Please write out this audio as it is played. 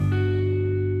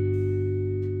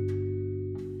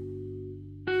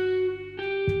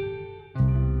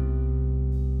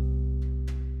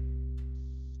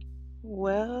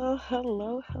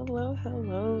Hello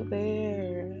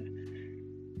there.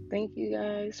 Thank you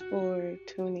guys for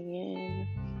tuning in,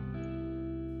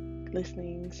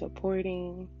 listening,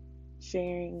 supporting,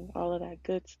 sharing, all of that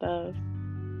good stuff.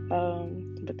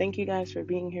 But thank you guys for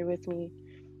being here with me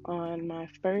on my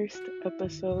first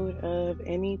episode of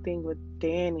Anything with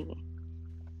Danny.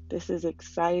 This is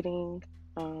exciting.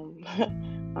 Um,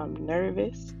 I'm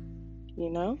nervous,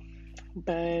 you know,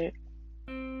 but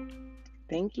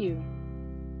thank you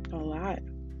a lot.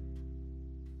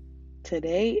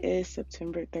 Today is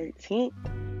September 13th,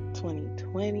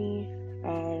 2020.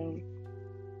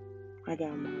 I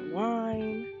got my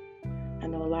wine. I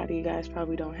know a lot of you guys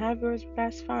probably don't have yours, but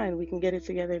that's fine. We can get it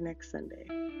together next Sunday.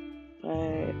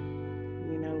 But,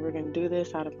 we're going to do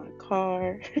this out of my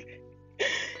car.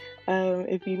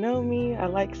 If you know me, I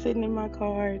like sitting in my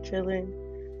car, chilling.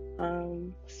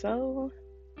 So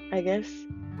I guess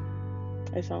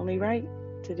it's only right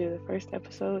to do the first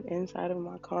episode inside of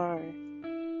my car.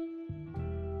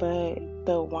 But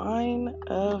the wine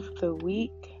of the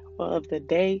week, well, of the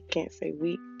day, can't say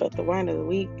week, but the wine of the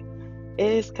week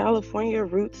is California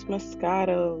Roots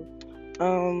Moscato.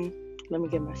 Let me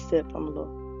get my sip. I'm a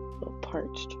little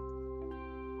parched.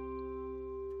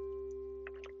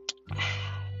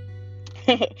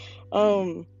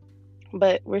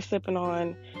 But we're sipping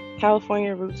on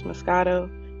California Roots Moscato.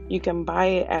 You can buy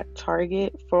it at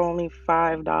Target for only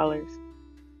 $5.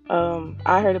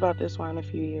 I heard about this wine a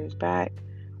few years back.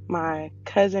 My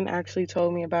cousin actually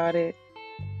told me about it,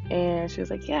 and she was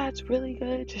like, yeah, it's really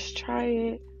good, just try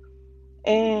it.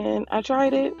 And I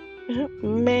tried it.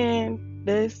 Man,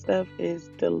 this stuff is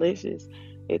delicious.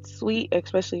 It's sweet,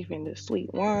 especially if you're into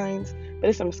sweet wines, but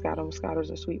it's a Moscato. Moscatos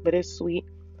are sweet, but it's sweet.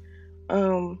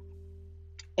 And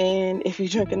if you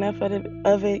drink enough of it,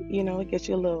 it gets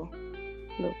you a little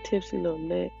tipsy, a little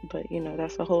lit, but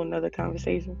that's a whole nother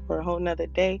conversation for a whole nother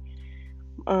day.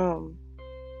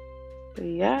 But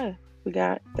yeah, we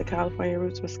got the California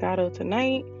Roots Moscato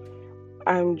tonight.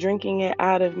 I'm drinking it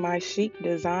out of my Chic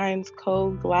Designs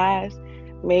Co. glass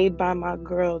made by my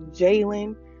girl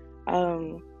Jalen.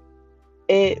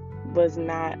 It was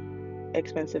not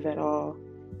expensive at all,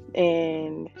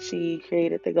 and she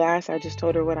created the glass. I just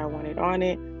told her what I wanted on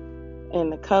it and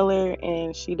the color,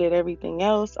 and she did everything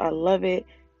else. I love it.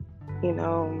 The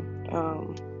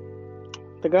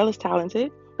girl is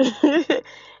talented.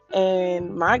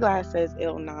 And my glass says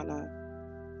Il Nana,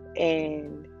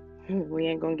 and we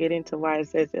ain't gonna get into why it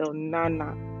says Il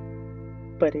Nana,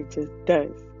 but it just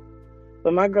does.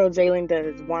 But my girl Jalen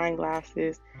does wine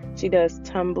glasses. She does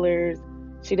tumblers.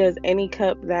 She does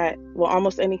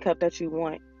almost any cup that you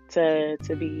want to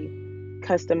be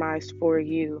customized for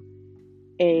you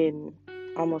in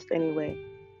almost any way.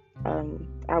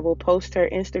 I will post her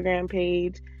Instagram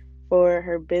page for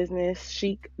her business,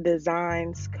 Chic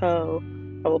Designs Co.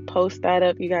 I will post that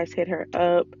up. You guys hit her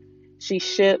up. She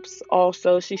ships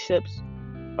also. She ships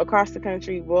across the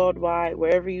country, worldwide,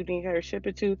 wherever you need her to ship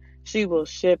it to, she will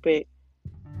ship it.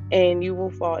 And you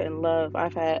will fall in love.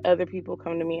 I've had other people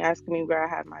come to me asking me where I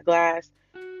have my glass,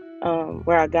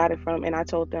 where I got it from, and I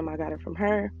told them I got it from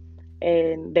her,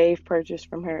 and they've purchased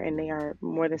from her, and they are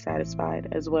more than satisfied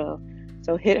as well.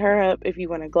 So hit her up if you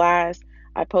want a glass.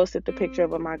 I posted the picture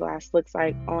of what my glass looks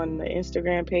like on the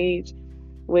Instagram page,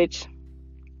 which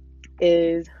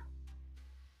is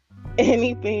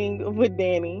Anything with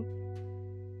Danny,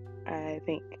 I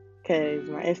think, because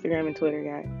my Instagram and Twitter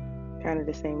got kind of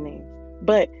the same names.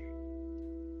 But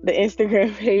the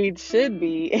Instagram page should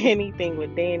be Anything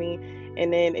with Danny.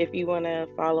 And then if you want to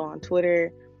follow on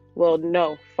Twitter,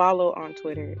 follow on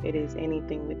Twitter. It is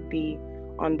Anything with D.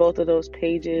 On both of those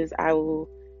pages, I will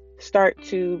start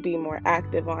to be more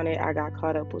active on it. I got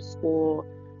caught up with school,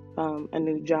 a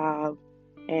new job,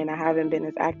 and I haven't been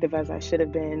as active as I should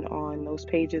have been on those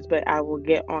pages, but I will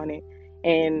get on it.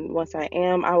 And once I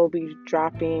am, I will be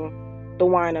dropping the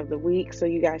wine of the week so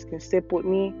you guys can sip with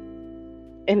me.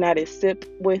 And that is sip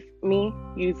with me.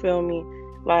 You feel me?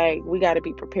 Like, we got to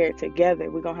be prepared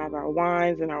together. We're going to have our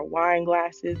wines and our wine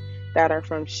glasses that are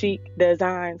from Chic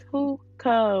Designs Co.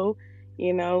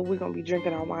 We're going to be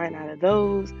drinking our wine out of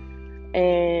those.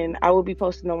 And I will be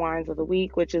posting the wines of the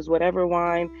week, which is whatever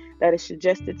wine that is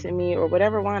suggested to me, or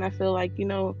whatever wine I feel like,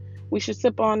 we should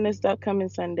sip on this upcoming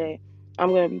Sunday. I'm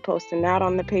going to be posting that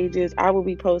on the pages. I will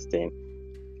be posting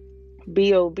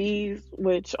BOBs,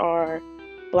 which are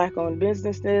Black-owned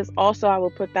businesses. Also, I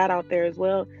will put that out there as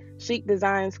well. Chic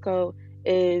Designs Co.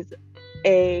 is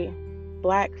a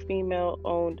Black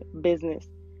female-owned business.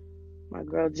 My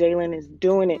girl Jalen is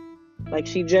doing it. Like,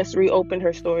 she just reopened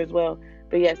her store as well.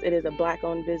 But yes, it is a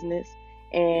Black-owned business,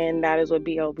 and that is what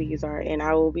BOBs are. And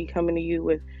I will be coming to you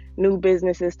with new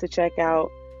businesses to check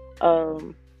out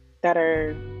that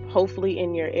are hopefully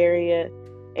in your area.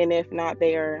 And if not,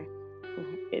 they are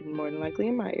more than likely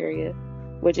in my area,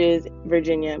 which is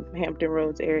Virginia, Hampton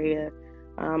Roads area.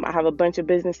 I have a bunch of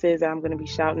businesses that I'm going to be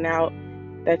shouting out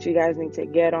that you guys need to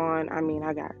get on. I mean,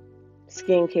 I got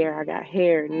skincare, I got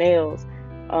hair, nails,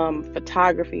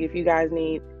 photography. If you guys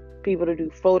need people to do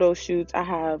photo shoots, I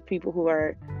have people who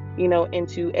are,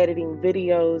 into editing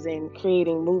videos and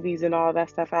creating movies and all that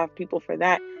stuff. I have people for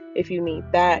that if you need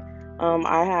that.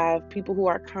 I have people who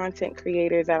are content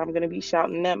creators that I'm going to be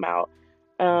shouting them out.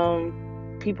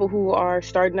 People who are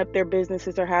starting up their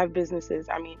businesses or have businesses.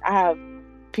 I mean, I have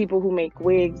people who make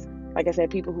wigs, like I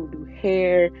said, people who do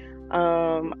hair.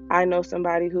 I know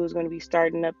somebody who's going to be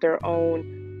starting up their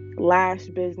own lash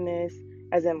business,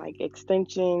 as in like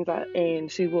extensions,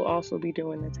 and she will also be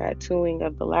doing the tattooing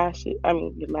of the lashes. I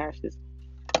mean, your lashes.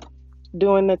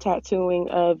 Doing the tattooing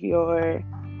of your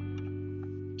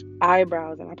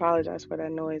eyebrows. And I apologize for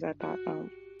that noise. I thought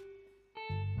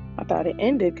it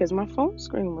ended because my phone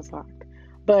screen was locked.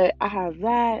 But I have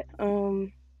that.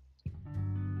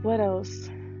 What else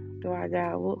do I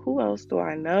got? Who else do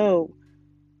I know?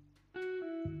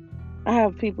 I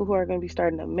have people who are going to be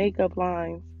starting the makeup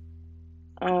lines.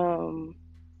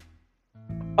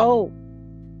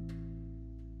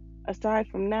 Aside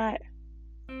from that,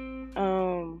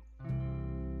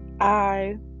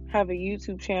 I have a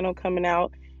YouTube channel coming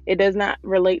out. It does not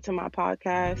relate to my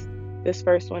podcast. This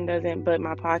first one doesn't, but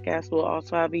my podcast will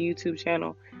also have a YouTube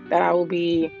channel that I will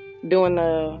be doing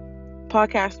the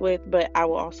podcast with, but I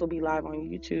will also be live on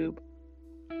YouTube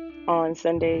on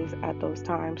Sundays at those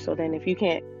times. So then if you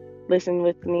can't listen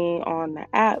with me on the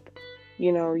app,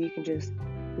 you can just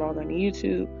log on to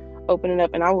YouTube, open it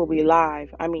up, and I will be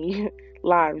live. I mean,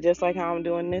 live, just like how I'm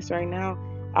doing this right now.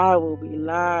 I will be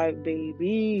live,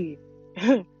 baby.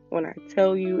 When I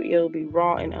tell you, it'll be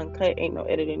raw and uncut. Ain't no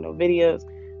editing, no videos,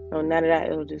 no none of that.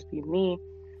 It'll just be me.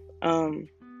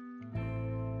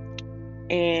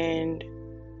 And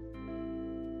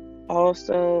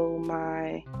also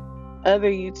my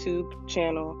other YouTube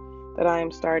channel that I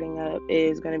am starting up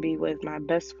is going to be with my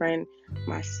best friend,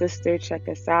 my sister. Check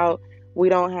us out. We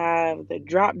don't have the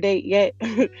drop date yet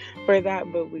for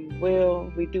that, but we will.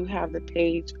 We do have the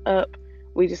page up.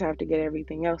 We just have to get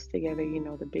everything else together,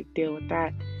 the big deal with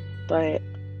that. But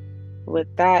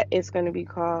with that, it's going to be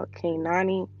called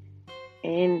Kanani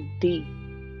ND.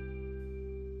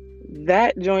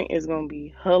 That joint is going to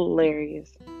be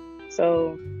hilarious.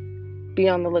 So be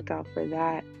on the lookout for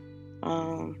that.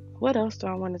 What else do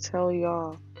I want to tell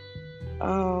y'all?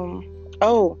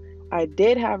 I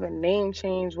did have a name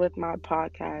change with my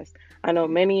podcast. I know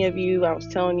many of you, I was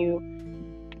telling you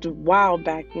a while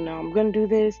back, I'm going to do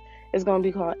this. It's going to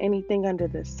be called Anything Under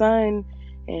the Sun.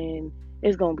 And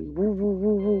it's going to be woo, woo,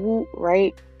 woo, woo, woo,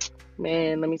 right?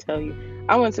 Man, let me tell you.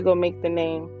 I went to go make the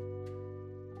name.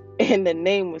 And the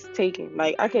name was taken.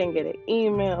 Like, I couldn't get an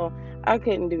email. I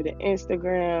couldn't do the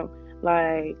Instagram.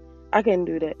 Like, I couldn't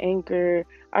do the Anchor.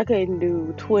 I couldn't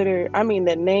do Twitter. I mean,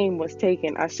 the name was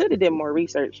taken. I should have did more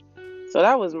research. So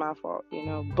that was my fault,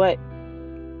 But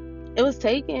it was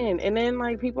taken. And then,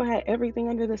 like, people had everything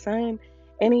under the sun.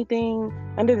 Anything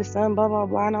under the sun, blah, blah,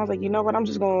 blah. And I was like, you know what? I'm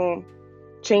just going to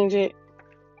change it.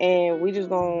 And we just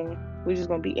going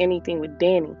to be Anything with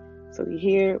Danny. So we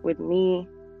here with me,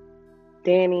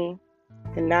 Danny.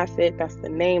 And that's it. That's the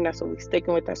name. That's what we're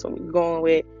sticking with. That's what we're going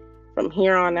with from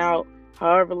here on out.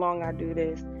 However long I do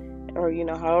this, or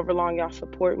however long y'all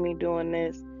support me doing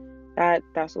this,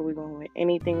 that's what we're going with.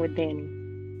 Anything with Danny.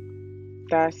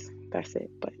 That's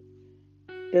it. But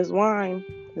this wine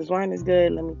is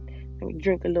good. Let me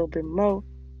drink a little bit more.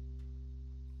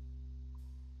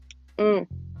 Ooh,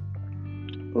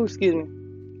 excuse me.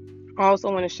 I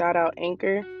also want to shout out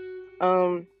Anchor.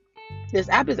 This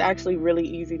app is actually really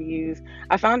easy to use.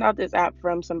 I found out this app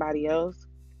from somebody else,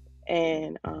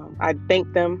 and I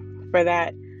thank them for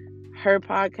that. Her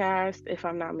podcast, if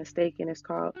I'm not mistaken, is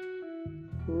called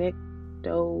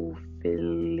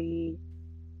Nyctophiliac,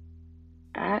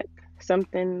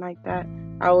 something like that.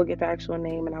 I will get the actual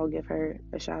name and I will give her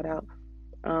a shout out.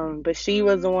 But she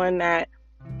was the one that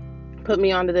put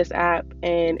me onto this app,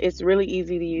 and it's really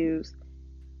easy to use.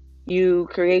 You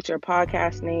create your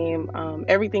podcast name.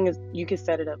 Everything is, you can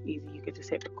set it up easy. You could just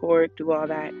hit record, do all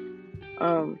that.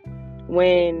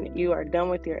 When you are done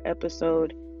with your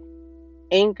episode,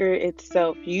 Anchor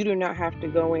itself, you do not have to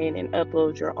go in and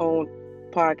upload your own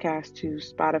podcast to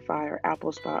Spotify or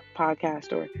Apple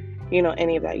Podcast or,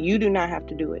 any of that. You do not have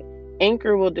to do it.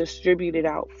 Anchor will distribute it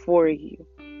out for you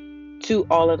to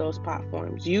all of those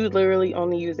platforms. You literally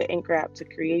only use the Anchor app to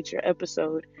create your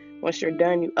episode, Once you're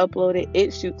done, you upload it,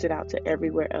 it shoots it out to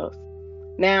everywhere else.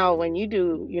 Now, when you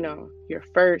do, your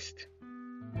first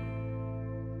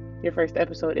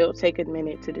episode, it'll take a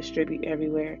minute to distribute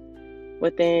everywhere.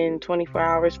 Within 24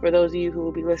 hours, for those of you who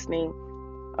will be listening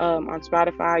on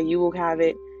Spotify, you will have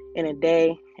it in a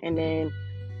day. And then,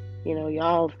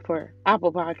 y'all, for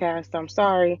Apple Podcasts, I'm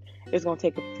sorry, it's going to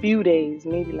take a few days,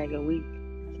 maybe like a week,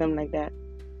 something like that,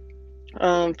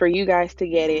 for you guys to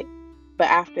get it. But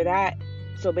after that,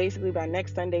 so basically by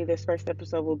next Sunday, this first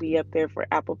episode will be up there for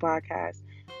Apple Podcasts.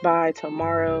 By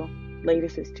tomorrow,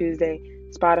 latest is Tuesday,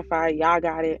 Spotify, y'all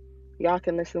got it. Y'all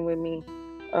can listen with me.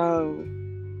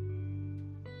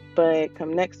 But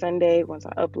come next Sunday, once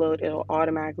I upload, it'll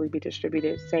automatically be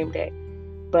distributed same day.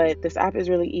 But this app is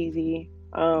really easy.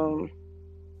 You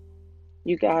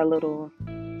got little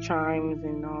chimes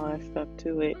and all that stuff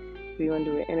to it. If you want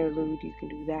to do an interlude, you can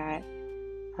do that.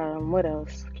 What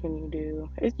else can you do?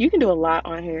 You can do a lot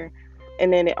on here.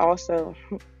 And then it also,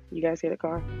 you guys hear the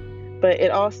car? But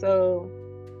it also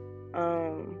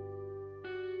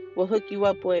will hook you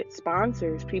up with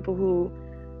sponsors, people who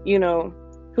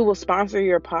will sponsor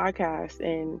your podcast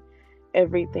and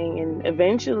everything. And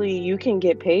eventually you can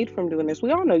get paid from doing this.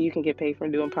 We all know you can get paid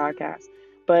from doing podcasts,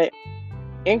 but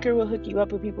Anchor will hook you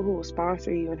up with people who will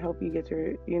sponsor you and help you get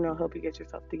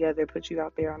yourself together, put you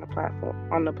out there on the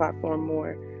platform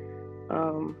more.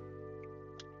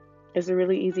 It's a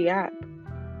really easy app.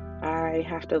 I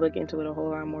have to look into it a whole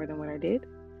lot more than what I did,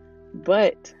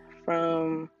 but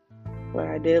from what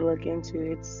I did look into,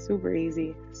 it's super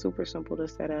easy, super simple to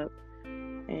set up.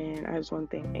 And I just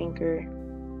want to thank Anchor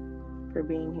for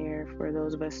being here for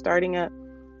those of us starting up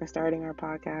and starting our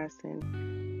podcast and,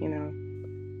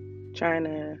 trying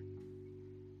to,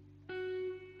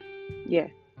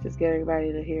 just get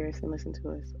everybody to hear us and listen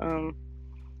to us.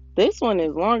 This one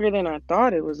is longer than I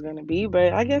thought it was going to be,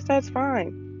 but I guess that's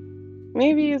fine.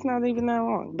 Maybe it's not even that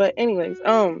long. But anyways,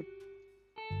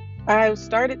 I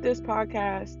started this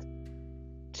podcast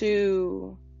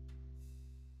to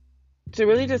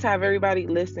really just have everybody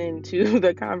listen to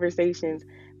the conversations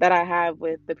that I have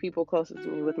with the people closest to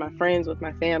me, with my friends, with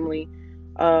my family,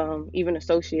 even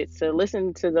associates, to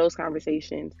listen to those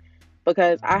conversations,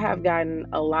 because I have gotten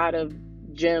a lot of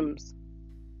gems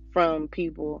from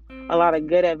people, a lot of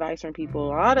good advice from people,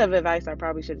 a lot of advice I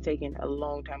probably should have taken a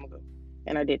long time ago,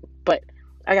 and I didn't. But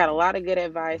I got a lot of good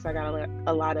advice. I got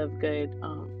a lot of good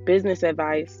business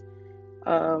advice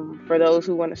for those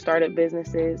who want to start up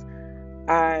businesses.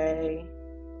 I've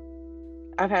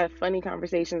had funny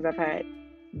conversations. I've had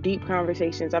deep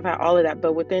conversations. I've had all of that.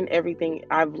 But within everything,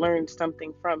 I've learned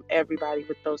something from everybody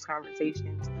with those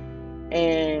conversations.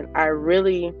 And I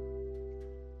really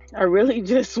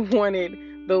just wanted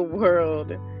the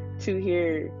world to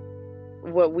hear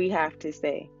what we have to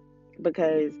say,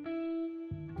 because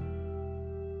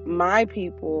my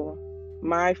people,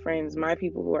 my friends, my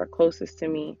people who are closest to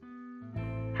me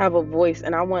have a voice,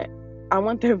 and I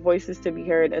want their voices to be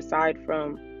heard aside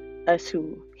from us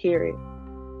who hear it.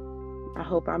 I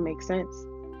hope I make sense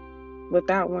with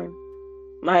that one.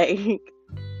 Like,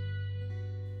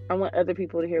 I want other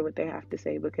people to hear what they have to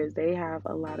say, because they have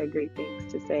a lot of great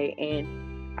things to say,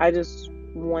 and I just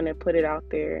want to put it out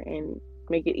there and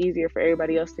make it easier for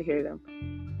everybody else to hear them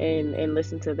and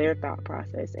listen to their thought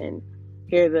process and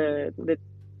hear the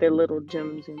little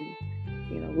gems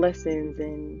and lessons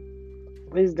and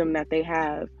wisdom that they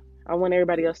have. I want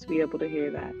everybody else to be able to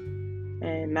hear that.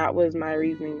 And that was my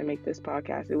reasoning to make this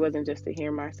podcast. It wasn't just to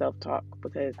hear myself talk,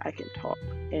 because I can talk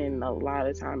in a lot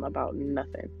of time about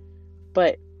nothing,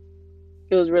 but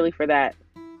it was really for that.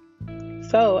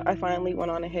 So I finally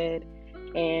went on ahead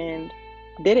and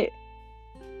did it.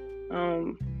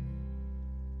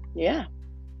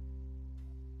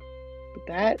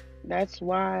 But that's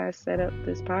why I set up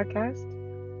this podcast,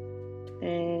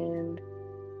 and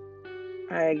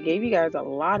I gave you guys a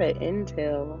lot of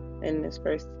intel in this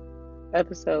first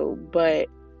episode, but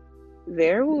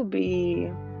there will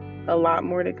be a lot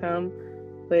more to come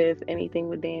with Anything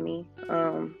with Danny.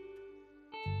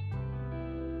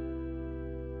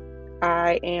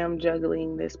 I am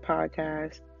juggling this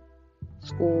podcast,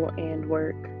 school, and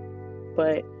work,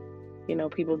 but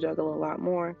people juggle a lot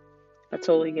more. I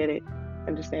totally get it,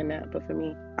 understand that, but for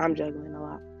me, I'm juggling a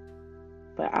lot.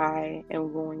 But I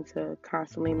am going to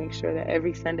constantly make sure that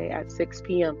every Sunday at 6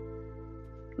 p.m.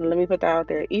 Let me put that out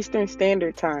there. Eastern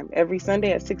Standard Time. Every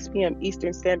Sunday at 6 p.m.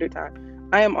 Eastern Standard Time.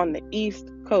 I am on the East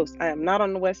Coast. I am not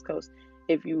on the West Coast.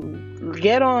 If you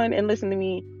get on and listen to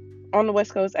me on the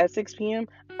West Coast at 6 p.m.,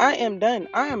 I am done.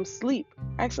 I am asleep.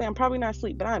 Actually, I'm probably not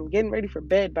asleep, but I'm getting ready for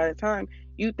bed by the time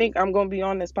you think I'm going to be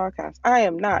on this podcast. I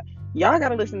am not. Y'all got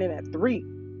to listen in at 3.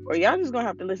 or y'all just gonna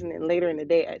have to listen in later in the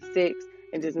day at 6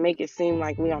 and just make it seem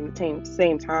like we on the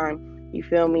same time. You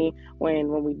feel me?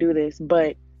 When we do this,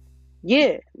 but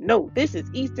yeah, no, this is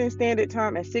Eastern Standard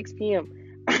Time at 6 p.m.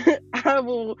 I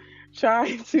will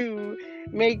try to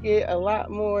make it a lot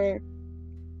more.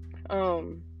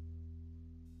 Um,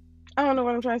 I don't know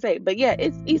what I'm trying to say, but yeah,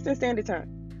 it's Eastern Standard Time.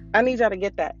 I need y'all to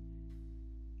get that.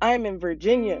 I'm in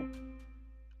Virginia,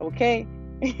 okay?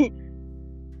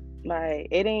 Like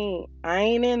I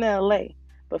ain't in LA,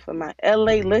 but for my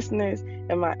LA listeners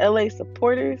and my LA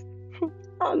supporters,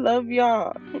 I love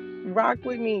y'all. Rock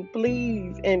with me,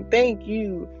 please, and thank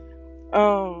you.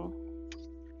 Um,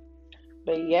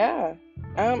 but yeah,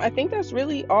 I think that's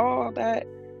really all that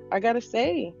I gotta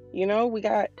say.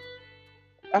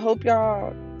 I hope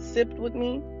y'all sipped with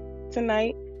me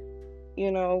tonight. We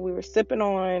were sipping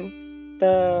on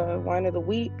the wine of the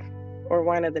week or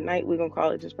wine of the night. We're gonna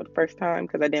call it just for the first time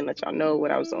because I didn't let y'all know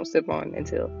what I was gonna sip on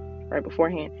until right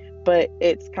beforehand. But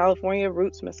it's California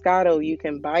Roots Moscato. You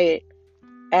can buy it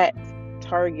at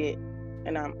Target,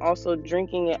 and I'm also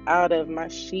drinking it out of my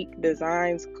Chic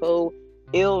Designs Co.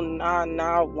 Il Na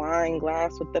Na wine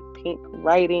glass with the pink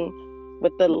writing,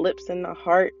 with the lips and the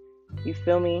heart. You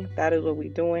feel me? That is what we're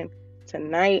doing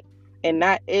tonight. And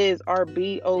that is our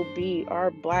BOB,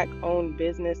 our Black owned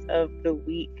business of the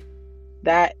week.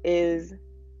 That is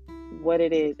what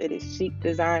it is. It is Chic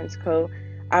Designs Co.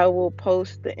 I will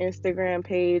post the Instagram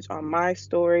page on my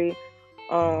story,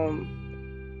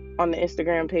 on the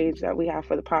Instagram page that we have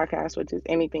for the podcast, which is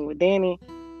Anything with Danny.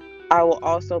 I will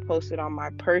also post it on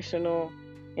my personal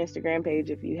Instagram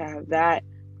page if you have that.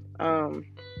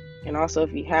 And also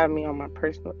if you have me on my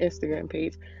personal Instagram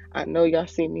page, I know y'all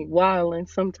see me wilding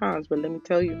sometimes, but let me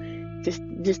tell you, just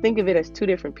think of it as two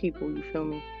different people. You feel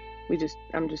me?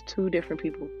 I'm just two different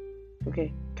people.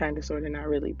 Okay, kind of, sort of, not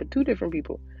really, but two different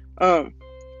people.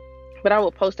 But I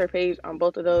will post her page on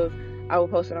both of those. I will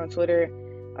post it on Twitter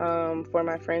for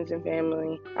my friends and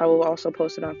family. I will also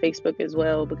post it on Facebook as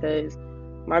well because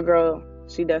my girl,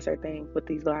 she does her thing with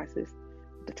these glasses,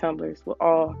 the tumblers, with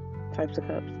all types of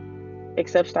cups,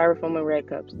 except styrofoam and red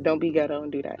cups. Don't be ghetto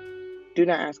and do that. Do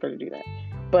not ask her to do that.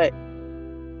 But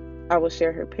I will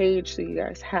share her page so you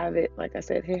guys have it. Like I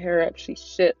said, hit her up. She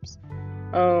ships.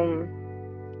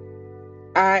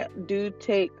 I do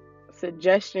take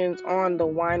suggestions on the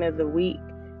wine of the week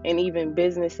and even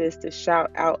businesses to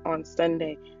shout out on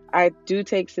Sunday. I do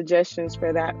take suggestions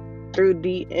for that through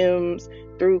DMs,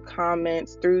 through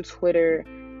comments, through Twitter.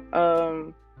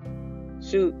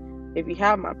 Shoot, if you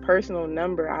have my personal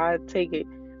number, I take it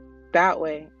that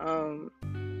way.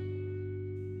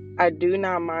 I do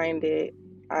not mind it.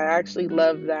 I actually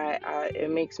love that. It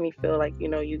makes me feel like,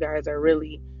 you guys are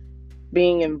really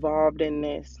being involved in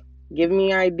this. Give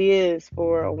me ideas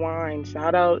for a wine.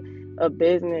 Shout out a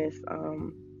business.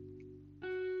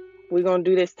 We're going to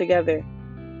do this together.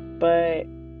 But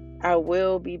I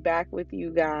will be back with you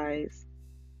guys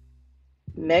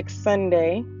next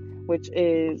Sunday, which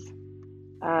is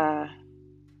the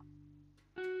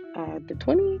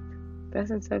 20th.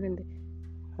 That's in 7 days.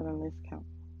 Hold on, let's count.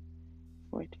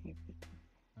 14, 15.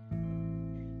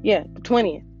 Yeah, the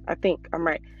 20th. I think I'm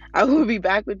right. I will be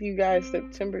back with you guys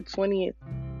September 20th,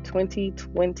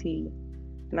 2020,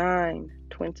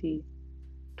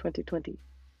 9/20/2020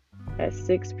 at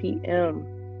 6 p.m.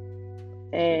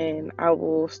 And I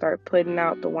will start putting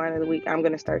out the wine of the week. I'm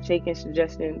going to start taking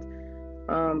suggestions.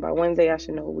 By Wednesday, I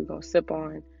should know what we're going to sip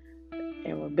on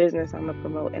and what business I'm going to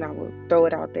promote. And I will throw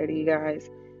it out there to you guys.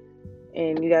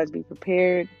 And you guys be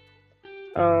prepared.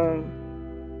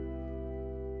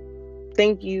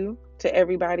 Thank you to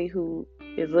everybody who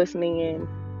is listening in.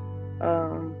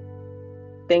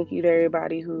 Thank you to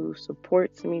everybody who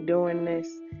supports me doing this.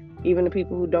 Even the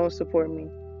people who don't support me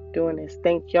doing this.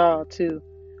 Thank y'all too.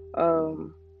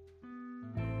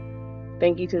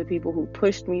 Thank you to the people who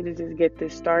pushed me to just get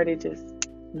this started. Just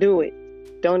do it.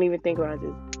 Don't even think about it.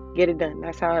 Just get it done.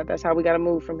 That's how we gotta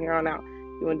move from here on out.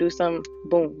 You wanna do something,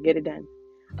 boom, get it done.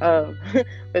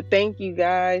 But thank you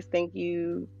guys. Thank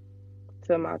you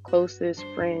to my closest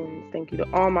friends. Thank you to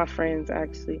all my friends,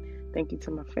 actually. Thank you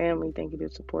to my family. Thank you to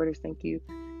the supporters. Thank you.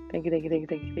 Thank you.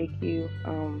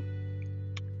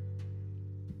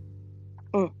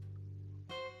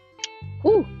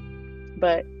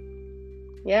 But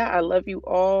yeah, I love you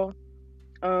all.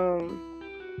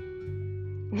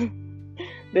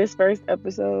 This first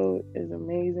episode is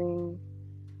amazing.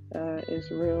 It's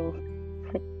real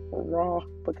raw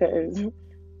because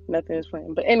nothing is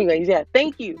planned. But anyways, yeah,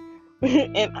 thank you.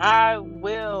 And I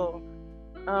will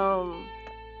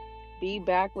be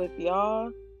back with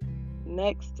y'all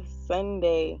next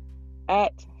Sunday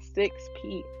at 6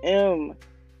 p.m.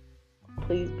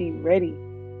 Please be ready.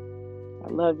 I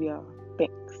love y'all.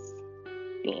 Thanks,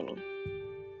 Danny.